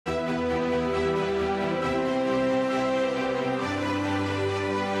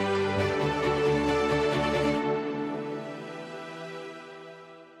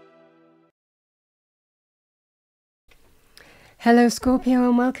Hello Scorpio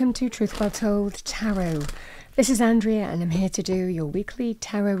and welcome to Truth Well Told Tarot. This is Andrea and I'm here to do your weekly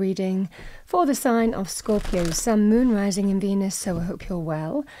tarot reading for the sign of Scorpio, Sun, Moon, Rising in Venus, so I hope you're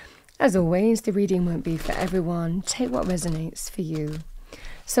well. As always, the reading won't be for everyone. Take what resonates for you.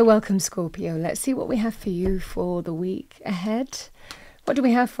 So welcome Scorpio. Let's see what we have for you for the week ahead. What do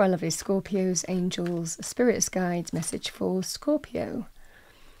we have for our lovely Scorpios, angels, spirits, guides, message for Scorpio?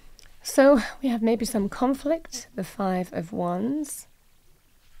 So we have maybe some conflict, the Five of Wands.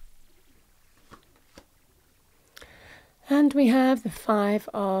 And we have the Five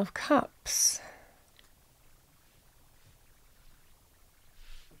of Cups.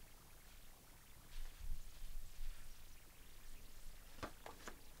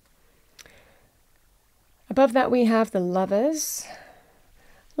 Above that we have the Lovers.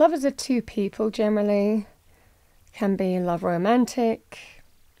 Lovers are two people generally. Can be love romantic.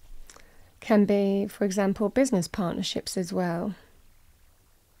 Can be, for example, business partnerships as well.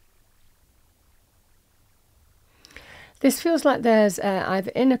 This feels like there's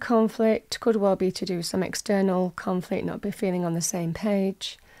either inner conflict, could well be to do with some external conflict, not be feeling on the same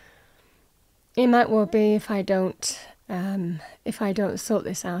page. It might well be if I don't sort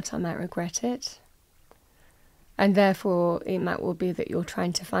this out, I might regret it. And therefore, it might well be that you're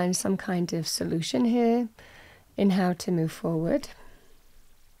trying to find some kind of solution here in how to move forward.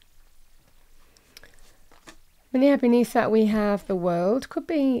 And yeah, beneath that we have the World. Could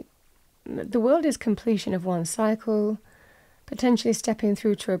be, the World is completion of one cycle, potentially stepping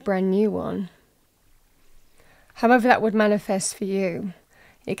through to a brand new one. However that would manifest for you,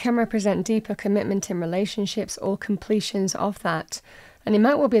 it can represent deeper commitment in relationships or completions of that. And it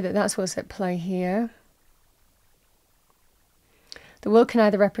might well be that that's what's at play here. The World can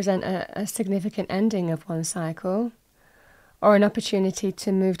either represent a significant ending of one cycle, or an opportunity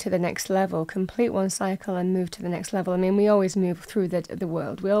to move to the next level, complete one cycle and move to the next level. I mean, we always move through the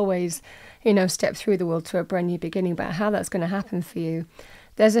world. We always, step through the world to a brand new beginning. But how that's going to happen for you,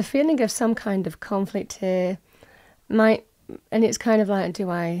 there's a feeling of some kind of conflict here. And it's kind of like, do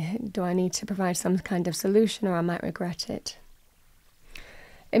I need to provide some kind of solution, or I might regret it.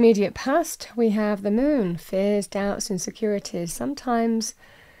 Immediate past, we have the Moon. Fears, doubts, insecurities. Sometimes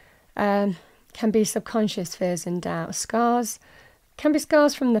can be subconscious fears and doubts. Scars can be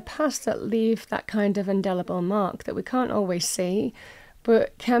scars from the past that leave that kind of indelible mark that we can't always see,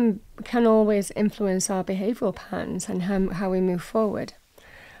 but can always influence our behavioural patterns and how we move forward.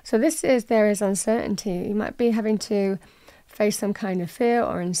 So there is uncertainty. You might be having to face some kind of fear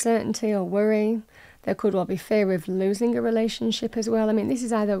or uncertainty or worry. There could well be fear of losing a relationship as well. I mean, this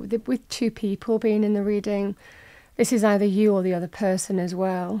is either with two people being in the reading, this is either you or the other person as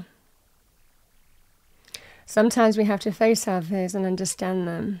well. Sometimes we have to face our fears and understand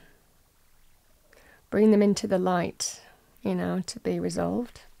them. Bring them into the light, to be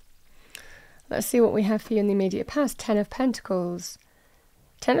resolved. Let's see what we have for you in the immediate past. Ten of Pentacles.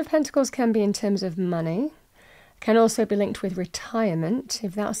 Ten of Pentacles can be in terms of money. Can also be linked with retirement,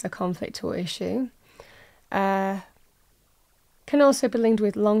 if that's a conflict or issue. Can also be linked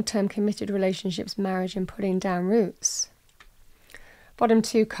with long-term committed relationships, marriage, and putting down roots. Bottom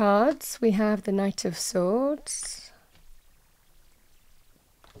two cards, we have the Knight of Swords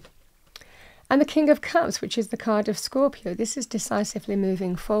and the King of Cups, which is the card of Scorpio. This is decisively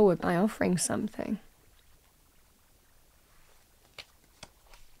moving forward by offering something.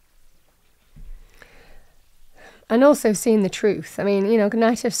 And also seeing the truth. I mean,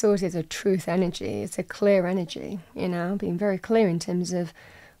 Knight of Swords is a truth energy. It's a clear energy, being very clear in terms of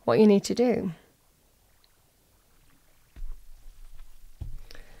what you need to do.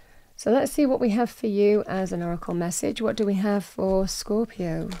 So let's see what we have for you as an oracle message. What do we have for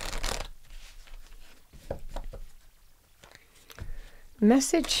Scorpio?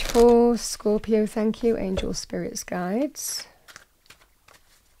 Message for Scorpio. Thank you, angel, spirits, guides.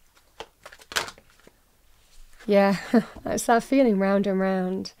 Yeah, that's that feeling round and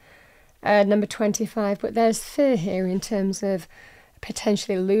round. Number 25, but there's fear here in terms of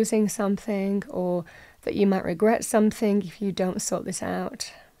potentially losing something, or that you might regret something if you don't sort this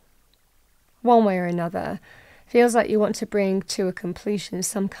out. One way or another. Feels like you want to bring to a completion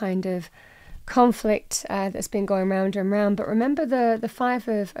some kind of conflict that's been going round and round. But remember, the Five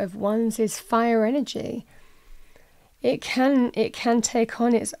of Wands is fire energy. It can take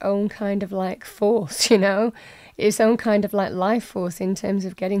on its own kind of like force, its own kind of like life force in terms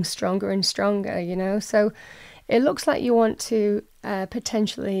of getting stronger and stronger, So it looks like you want to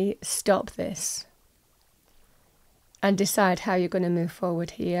potentially stop this and decide how you're going to move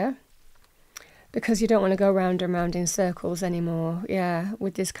forward here. because you don't want to go round and round in circles anymore. Yeah,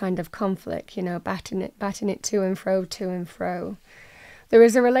 with this kind of conflict, you know, batting it to and fro, to and fro. There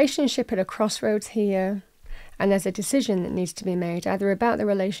is a relationship at a crossroads here, and there's a decision that needs to be made, either about the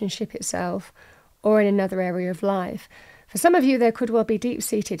relationship itself or in another area of life. For some of you, there could well be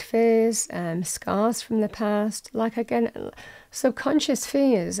deep-seated fears, scars from the past, like, again, subconscious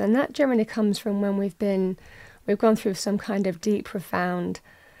fears, and that generally comes from when we've gone through some kind of deep, profound,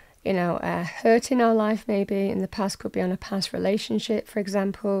 you know, hurt in our life, maybe. In the past, could be on a past relationship, for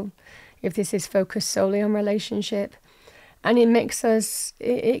example, if this is focused solely on relationship. And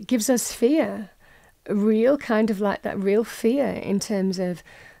it gives us fear, real kind of like that real fear in terms of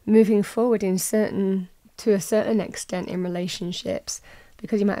moving forward to a certain extent in relationships,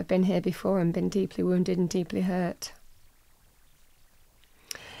 because you might have been here before and been deeply wounded and deeply hurt.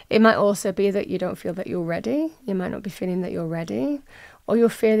 It might also be that you don't feel that you're ready. You might not be feeling that you're ready, or you'll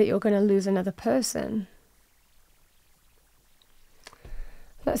fear that you're going to lose another person.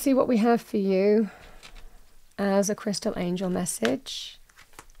 Let's see what we have for you as a crystal angel message.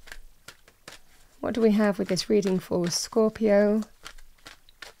 What do we have with this reading for Scorpio?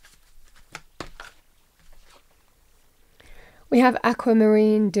 We have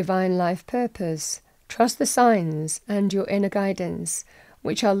aquamarine divine life purpose. Trust the signs and your inner guidance,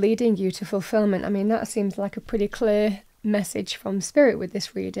 which are leading you to fulfillment. I mean, that seems like a pretty clear message from Spirit with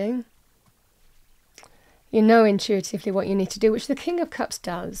this reading. You know intuitively what you need to do, which the King of Cups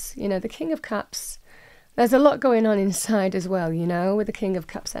does. You know, the King of Cups, there's a lot going on inside as well, you know, with the King of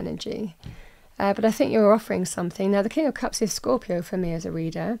Cups energy. But I think you're offering something. Now, the King of Cups is Scorpio for me as a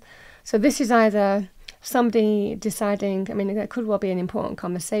reader. So this is either somebody deciding, I mean, it could well be an important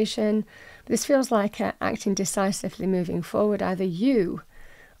conversation, but this feels like acting decisively moving forward. Either you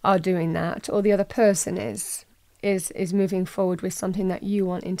are doing that, or the other person is moving forward with something that you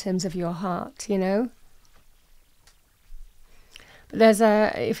want in terms of your heart, you know? But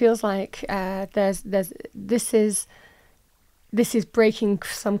it feels like this is breaking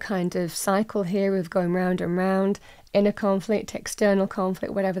some kind of cycle here of going round and round, inner conflict, external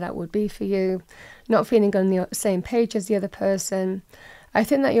conflict, whatever that would be for you, not feeling on the same page as the other person. I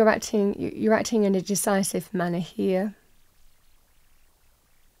think that you're acting in a decisive manner here.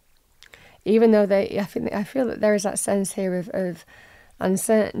 Even though I feel that there is that sense here of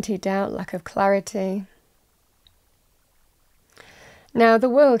uncertainty, doubt, lack of clarity. Now, the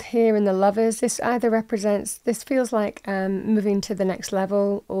World here and the Lovers, this feels like moving to the next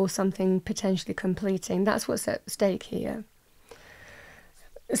level or something potentially completing. That's what's at stake here.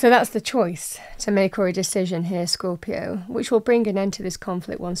 So that's the choice to make, or a decision here, Scorpio, which will bring an end to this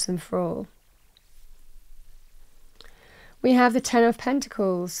conflict once and for all. We have the Ten of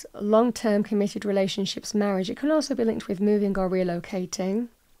Pentacles, long-term committed relationships, marriage. It can also be linked with moving or relocating.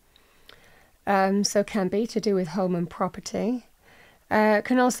 So can be to do with home and property.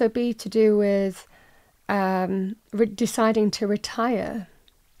 Can also be to do with deciding to retire,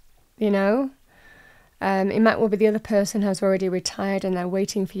 you know. It might well be the other person has already retired and they're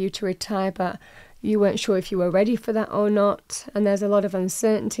waiting for you to retire, but you weren't sure if you were ready for that or not. And there's a lot of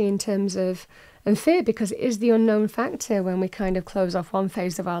uncertainty in terms of, and fear, because it is the unknown factor when we kind of close off one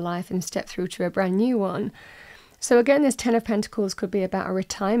phase of our life and step through to a brand new one. So again, this Ten of Pentacles could be about a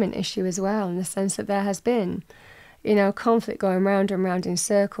retirement issue as well, in the sense that there has been, you know, conflict going round and round in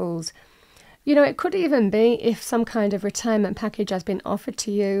circles. You know, it could even be if some kind of retirement package has been offered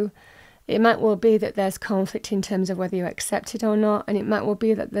to you. It might well be that there's conflict in terms of whether you accept it or not. And it might well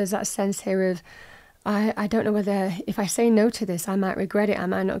be that there's that sense here of, I don't know whether, if I say no to this, I might regret it. I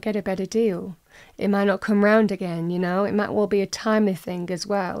might not get a better deal. It might not come round again, you know. It might well be a timely thing as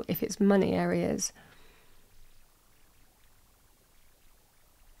well, if it's money areas.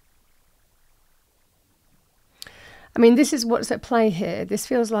 I mean, this is what's at play here. This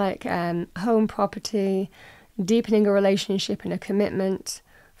feels like home, property, deepening a relationship and a commitment.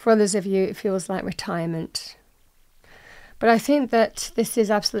 For others of you, it feels like retirement. But I think that this is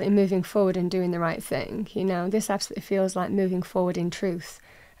absolutely moving forward and doing the right thing. You know, this absolutely feels like moving forward in truth.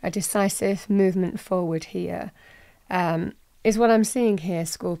 A decisive movement forward here is what I'm seeing here,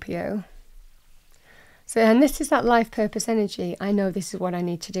 Scorpio. So, and this is that life purpose energy. I know this is what I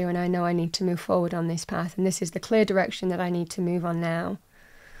need to do, and I know I need to move forward on this path, and this is the clear direction that I need to move on now,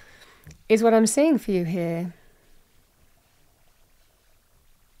 is what I'm seeing for you here.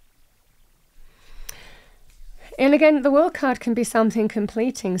 And again, the World card can be something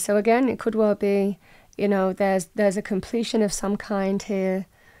completing. So again, it could well be, you know, there's a completion of some kind here,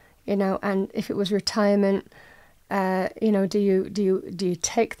 you know, and if it was retirement, you know, do you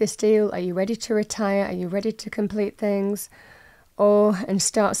take this deal? Are you ready to retire? Are you ready to complete things? and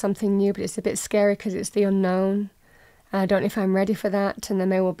start something new, but it's a bit scary because it's the unknown. I don't know if I'm ready for that, and then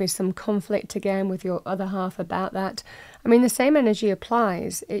there will be some conflict again with your other half about that. I mean, the same energy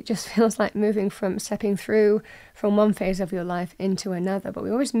applies. It just feels like stepping through from one phase of your life into another, but we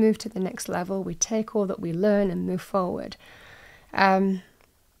always move to the next level. We take all that we learn and move forward.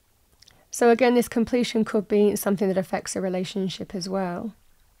 So again, this completion could be something that affects a relationship as well.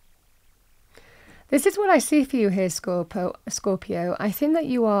 This is what I see for you here, Scorpio. I think that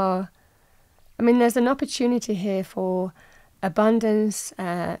you are, there's an opportunity here for abundance,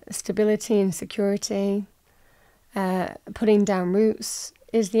 stability and security. Putting down roots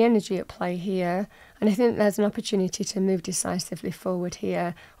is the energy at play here. And I think there's an opportunity to move decisively forward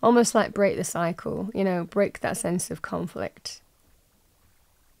here. Almost like break the cycle, break that sense of conflict.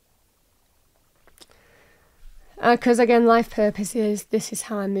 Because again, life purpose is, this is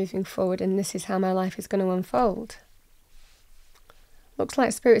how I'm moving forward and this is how my life is going to unfold. Looks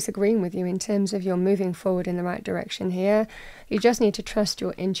like Spirit's agreeing with you in terms of you're moving forward in the right direction here. You just need to trust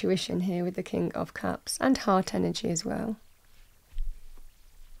your intuition here with the King of Cups and heart energy as well.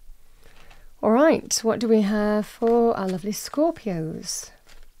 All right, what do we have for our lovely Scorpios?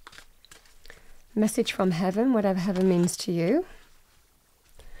 Message from heaven, whatever heaven means to you.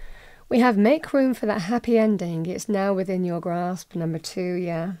 We have make room for that happy ending. It's now within your grasp. Number 2,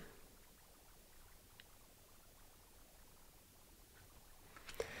 yeah.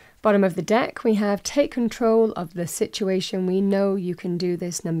 Bottom of the deck, we have take control of the situation. We know you can do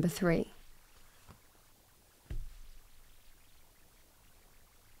this. Number 3.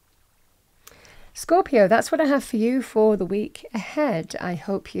 Scorpio, that's what I have for you for the week ahead. I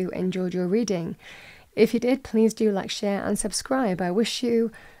hope you enjoyed your reading. If you did, please do like, share and subscribe. I wish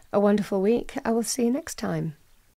you a wonderful week. I will see you next time.